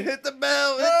 everybody. Hit the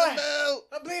bell. Hit the bell.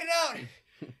 I'm bleeding out.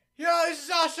 Yo, this is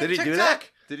awesome. Did he TikTok. do that?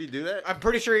 Did he do that? I'm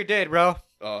pretty sure he did, bro.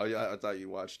 Oh yeah, I thought you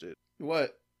watched it.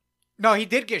 What? No, he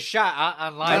did get shot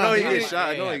online. I know he Yeah, got shot.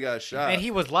 I know yeah. he got shot. And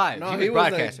he was live. No, he was he was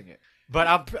broadcasting it.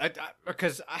 But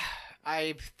because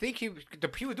I think he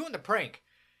was doing the prank,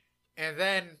 and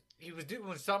then he was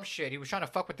doing some shit. He was trying to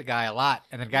fuck with the guy a lot,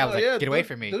 and then the guy was like, "Get away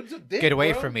from me! Dude's a dick, Get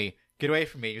away bro. from me! Get away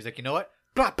from me!" He was like, "You know what?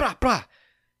 Blah blah blah.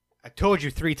 I told you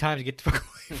 3 times to get the fuck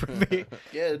away from me."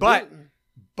 Yeah, But dude.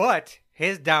 But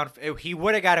his he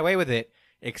would have got away with it,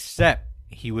 except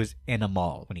he was in a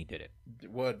mall when he did it.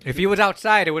 What? If he was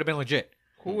outside, it would have been legit.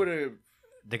 Who would have?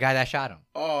 The guy that shot him.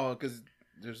 Oh, because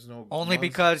there's no. Only guns.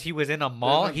 because he was in a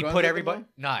mall, no he guns put at the everybody.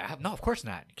 No, of course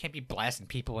not. You can't be blasting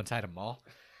people inside a mall.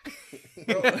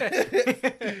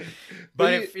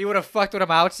 But if he would have fucked with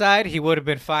him outside, he would have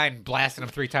been fine blasting him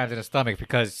 3 times in the stomach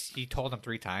because he told him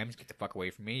 3 times, "Get the fuck away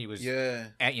from me." He was, Yeah.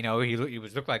 he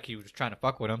looked like he was trying to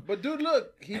fuck with him. But dude,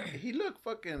 look, he looked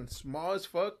fucking small as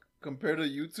fuck compared to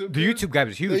YouTube. The dude. YouTube guy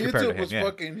was huge The compared YouTube to him. was Yeah.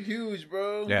 fucking huge,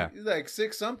 bro. Yeah. He's like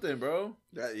 6 something, bro.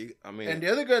 I mean, And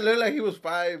the other guy looked like he was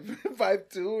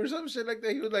 5'2" or some shit like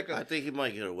that. He was like I think he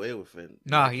might get away with it.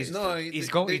 No, he's they- he's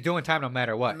doing time no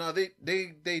matter what. No,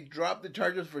 they dropped the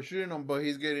charges for shooting him, but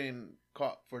he's getting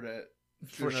caught for that.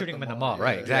 For shooting at him in the mall,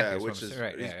 right, Yeah. exactly. Yeah, that's what which I'm is saying.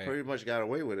 Right, he's yeah. pretty much got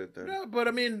away with it then. No, but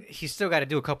I mean, He's still got to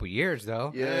do a couple years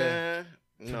though. yeah.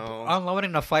 No.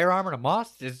 Unloading a firearm in a mall.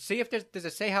 Does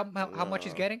it say how much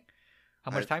he's getting? How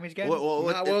much time he's getting? Well,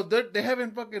 they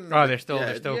haven't fucking. Oh, they're still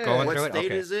yeah. going What through it. state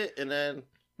Okay. is it? And then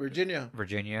Virginia.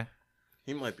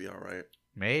 he might be all right.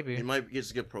 Maybe. He might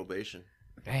just get probation.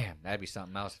 Damn, that'd be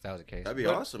something else if that was the case. That'd be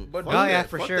But- awesome. but- Fuck Oh that- yeah,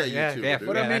 for fuck sure. that Yeah, YouTuber, yeah. dude.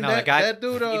 But I mean, know the guy. that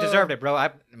dude, he deserved it, bro.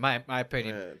 My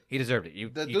opinion. Yeah. He deserved it. You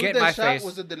The you dude get in that my shot face.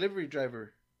 was a delivery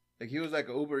driver. Like he was like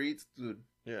an Uber Eats dude.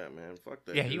 Yeah, man. Fuck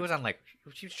that. Yeah, dude. he was on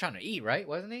he was trying to eat, right?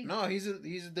 Wasn't he? No, he's a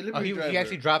delivery Oh, he driver.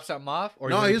 actually dropped something off,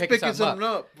 or no, he was picking something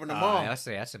up. up from the Oh, mall. yeah,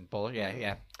 that's some bull.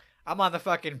 Yeah. I'm on the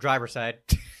fucking driver's side.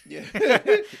 Yeah,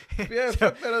 yeah.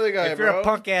 Fuck that other guy, If you're bro. a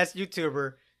punk ass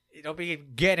YouTuber, you don't be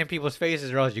getting in people's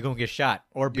faces, or else you're gonna get shot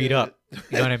or beat up. You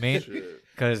know what I mean? Shit.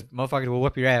 Because motherfuckers will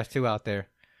whip your ass too out there.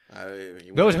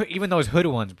 You Even those hood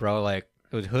ones, bro. Like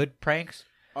those hood pranks.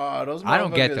 Oh, those I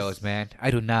don't get motherfuckers, those, man. I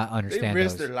do not They understand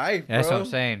risked those. their life, That's bro. what I'm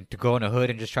saying. To go in the hood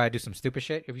and just try to do some stupid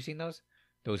shit. Have you seen those?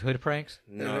 Those hood pranks?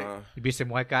 No. You be some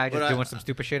white guy just But doing some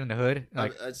stupid shit in the hood.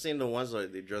 Like, I've seen the ones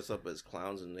like they dress up as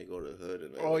clowns and they go to the hood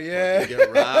and they Oh, yeah. fucking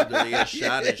get robbed and they get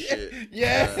shot and shit.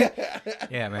 Yeah.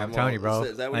 yeah, man, I'm telling you, bro.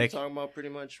 Is that what Like, you're talking about? Pretty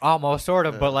much. almost, sort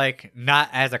of, but like not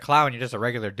as a clown. You're just a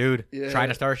regular dude Yeah. trying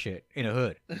to start shit in a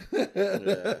hood.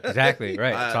 Yeah. Exactly,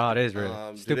 right. That's all it is, really.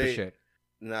 Do Stupid they- shit.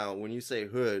 Now, when you say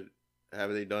hood,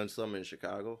 have they done some in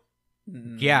Chicago?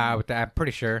 Yeah, I'm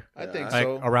pretty sure. I think Like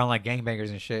so. around like gangbangers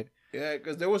and shit. Yeah,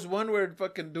 because there was one where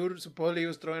fucking dude supposedly he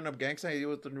was throwing up gang signs. He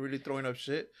wasn't really throwing up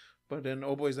shit. But then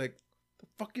old boy's like, "The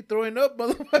fuck you throwing up,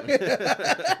 motherfucker?"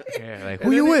 Yeah, like And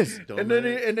who you then is?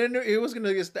 And then he was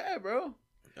gonna get stabbed, bro.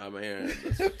 I mean,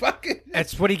 Fucking.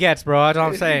 That's what he gets, bro. That's all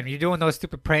I'm saying. You're doing those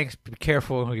stupid pranks. Be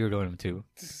careful who you're doing them to.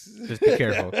 Just be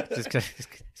careful. Just 'cause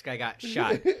this guy got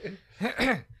shot.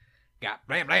 Got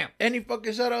blam blam. Any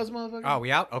fucking shout outs, motherfucker? Oh,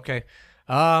 we out? Okay.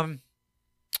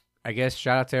 I guess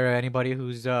shout out to anybody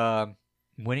who's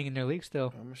winning in their league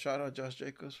still. I'm gonna shout out Josh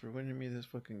Jacobs for winning me this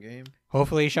fucking game.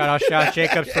 Hopefully, shout out Josh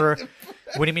Jacobs for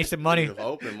winning me some money. you're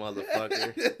hoping,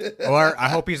 motherfucker. Or I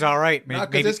hope he's all right. Nah,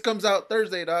 because this comes out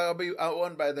Thursday, dog. I'll be out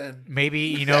one by then.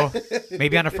 Maybe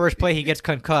maybe on the first play he gets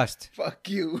concussed. Fuck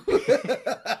you.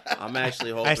 I'm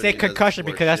actually hoping. I say he doesn't concussion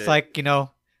score because that's shit. like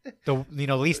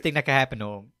the least thing that could happen to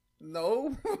him.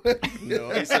 No.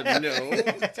 No, he said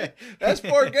no. That's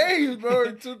 4 games, bro.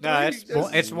 2, 3. No, it's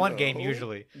That's- one game no.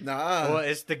 usually. Nah. Well,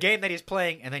 it's the game that he's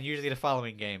playing, and then usually the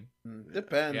following game.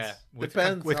 Depends. Yeah, with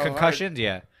Depends. with how hard. concussions.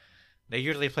 Yeah, they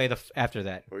usually play after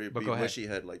that. Or you But be go ahead. mushy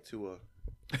head like Tua.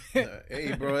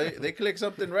 Hey, bro, they click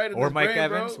something right in Or his Mike brain,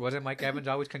 Evans. bro. Wasn't Mike Evans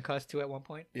always concussed too at one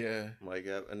point? Yeah. Mike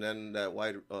Evans, and then that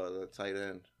the tight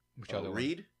end. Which other one?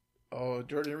 Reed? Oh,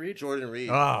 Jordan Reed. Jordan Reed.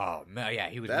 Oh man, yeah,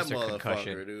 he was that Mr. motherfucker,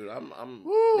 Concussion. dude. I'm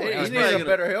Hey, that he was needs probably a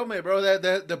better helmet, bro.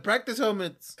 The practice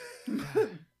helmets.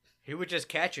 He would just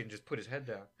catch it and just put his head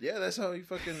down. Yeah, that's how he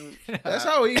fucking. That's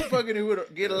how he fucking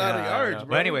would get a lot of yards, bro.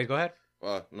 But anyway, go ahead.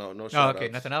 No. Oh, okay,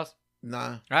 nothing else. Nah.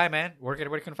 All right, man. Where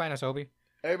can you find us, Obi?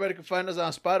 Everybody can find us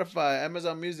on Spotify,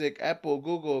 Amazon Music, Apple,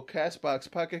 Google, Castbox,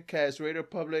 Pocket Cast, Radio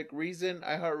Public, Reason,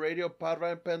 iHeartRadio,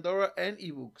 Podvine, Pandora, and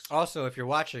eBooks. Also, if you're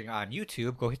watching on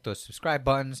YouTube, go hit those subscribe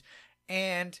buttons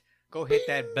and go hit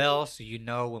that bell so you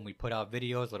know when we put out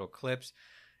videos, little clips.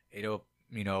 It'll,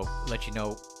 let you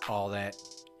know all that.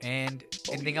 And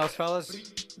anything else,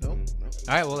 fellas? Nope.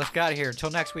 All right, well, let's get out of here. Until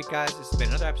next week, guys. This has been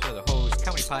another episode of the HoZ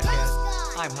Comedy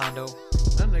Podcast. I'm Hondo.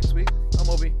 Not next week. I'm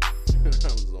Obi.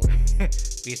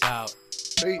 Peace out.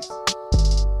 Peace.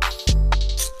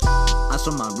 I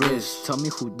saw my wrist, tell me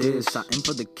who this. I aim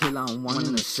for the kill, I don't want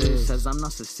an assist. Says I'm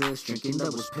narcissist, drinking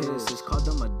that was piss. It's called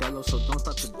the Modelo, so don't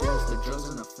stop to diss. The drugs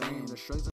and the fame, the shrugs.